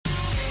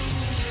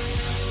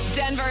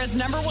Denver's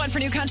number one for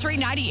new country,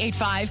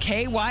 98.5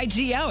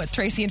 KYGO. It's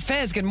Tracy and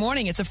Fizz. Good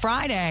morning. It's a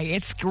Friday.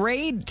 It's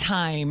grade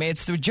time.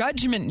 It's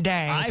Judgment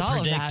Day. It's all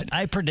of that.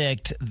 I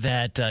predict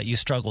that you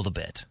struggled a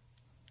bit.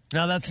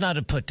 Now, that's not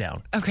a put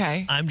down.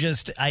 Okay.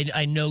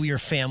 I know your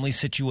family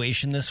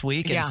situation this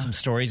week and some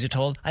stories you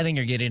told. I think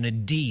you're getting a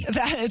D.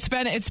 It's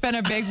been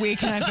a big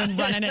week, and I've been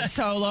running it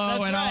solo.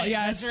 That's and right. all.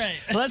 Yeah, that's right.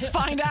 Let's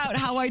find out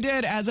how I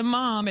did as a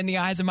mom in the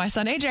eyes of my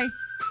son, AJ.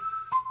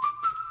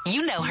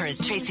 You know her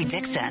as Tracy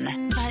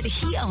Dixon, but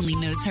he only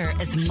knows her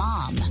as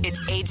Mom. It's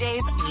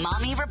AJ's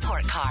Mommy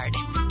Report Card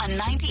on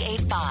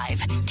 98.5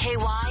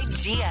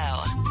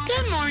 KYGO.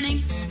 Good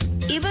morning.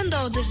 Even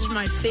though this is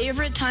my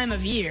favorite time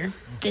of year,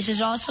 this is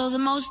also the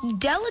most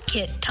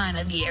delicate time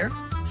of year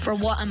for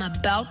what I'm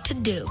about to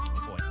do.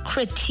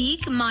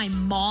 Critique my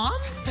mom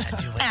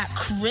at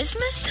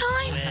Christmas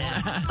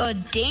time? A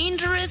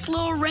dangerous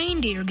little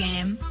reindeer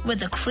game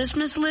with a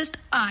Christmas list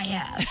I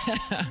have.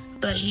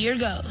 But here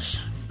goes.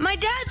 My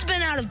dad's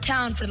been out of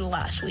town for the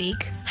last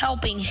week,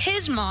 helping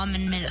his mom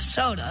in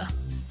Minnesota.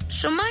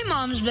 So my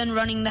mom's been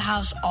running the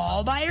house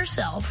all by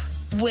herself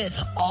with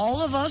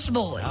all of us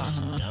boys.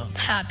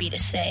 Happy to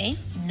say,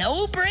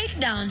 no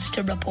breakdowns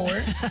to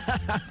report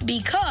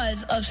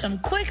because of some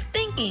quick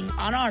thinking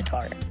on our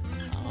part.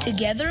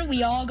 Together,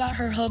 we all got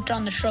her hooked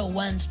on the show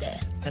Wednesday.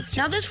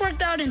 Now, this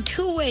worked out in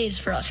two ways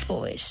for us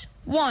boys.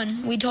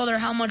 One, we told her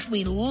how much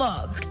we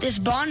loved this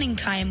bonding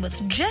time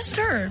with just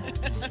her.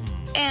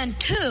 And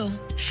two,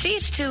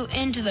 she's too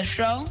into the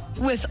show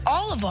with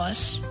all of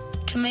us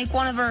to make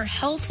one of her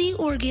healthy,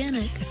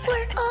 organic,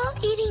 we're all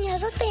eating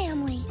as a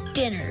family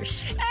dinners.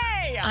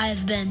 Hey!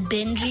 I've been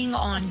binging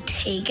on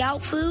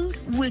takeout food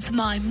with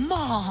my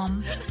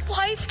mom.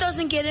 Life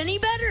doesn't get any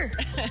better.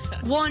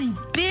 One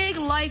big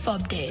life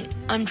update.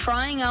 I'm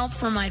trying out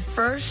for my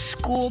first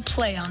school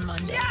play on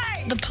Monday.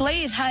 Yay! The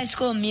play is High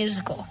School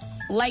Musical,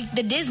 like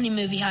the Disney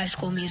movie High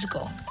School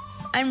Musical.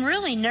 I'm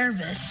really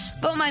nervous,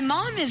 but my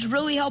mom is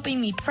really helping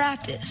me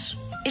practice.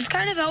 It's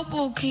kind of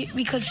helpful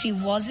because she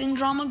was in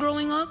drama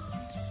growing up,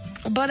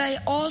 but I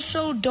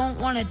also don't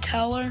want to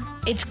tell her.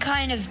 It's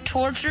kind of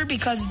torture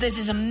because this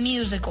is a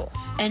musical,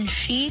 and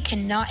she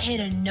cannot hit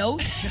a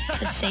note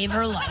to save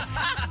her life.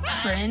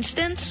 For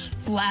instance,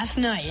 last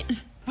night.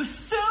 We're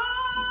soaring.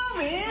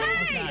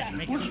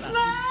 We're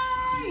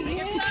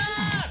flying.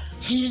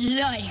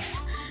 Yikes.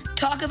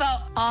 Talk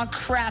about a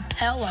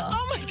crapella.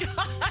 Oh, my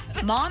God.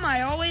 Mom,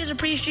 I always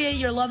appreciate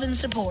your love and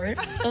support,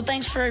 so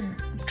thanks for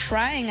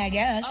trying, I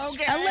guess.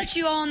 Okay. I'll let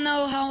you all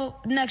know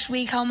next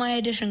week how my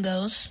audition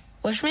goes.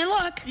 Wish me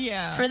luck.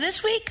 Yeah. For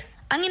this week,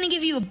 I'm going to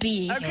give you a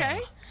B.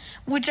 Okay.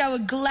 Which I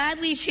would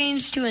gladly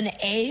change to an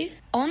A,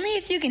 only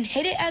if you can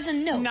hit it as a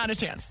note. Not a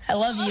chance. I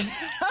love you.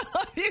 I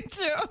love you,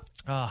 too.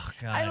 Oh,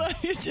 God. I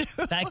love you, too.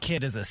 That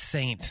kid is a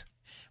saint.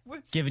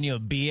 Giving you a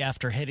B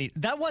after hitting.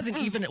 That wasn't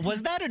even.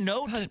 Was that a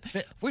note?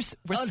 We're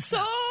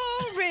soaring.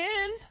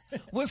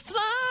 We're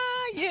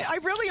flying. I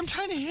really am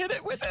trying to hit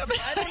it with him.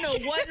 I don't know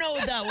what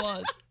note that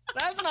was.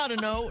 That's not a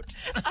note.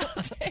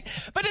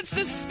 But it's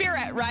the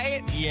spirit,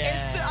 right?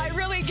 Yeah. I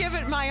really give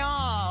it my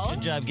all.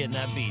 Good job getting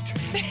that B,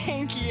 Tree.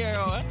 Thank you.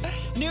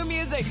 New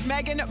music,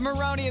 Megan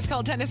Maroney. It's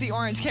called Tennessee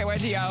Orange,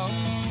 KYGO.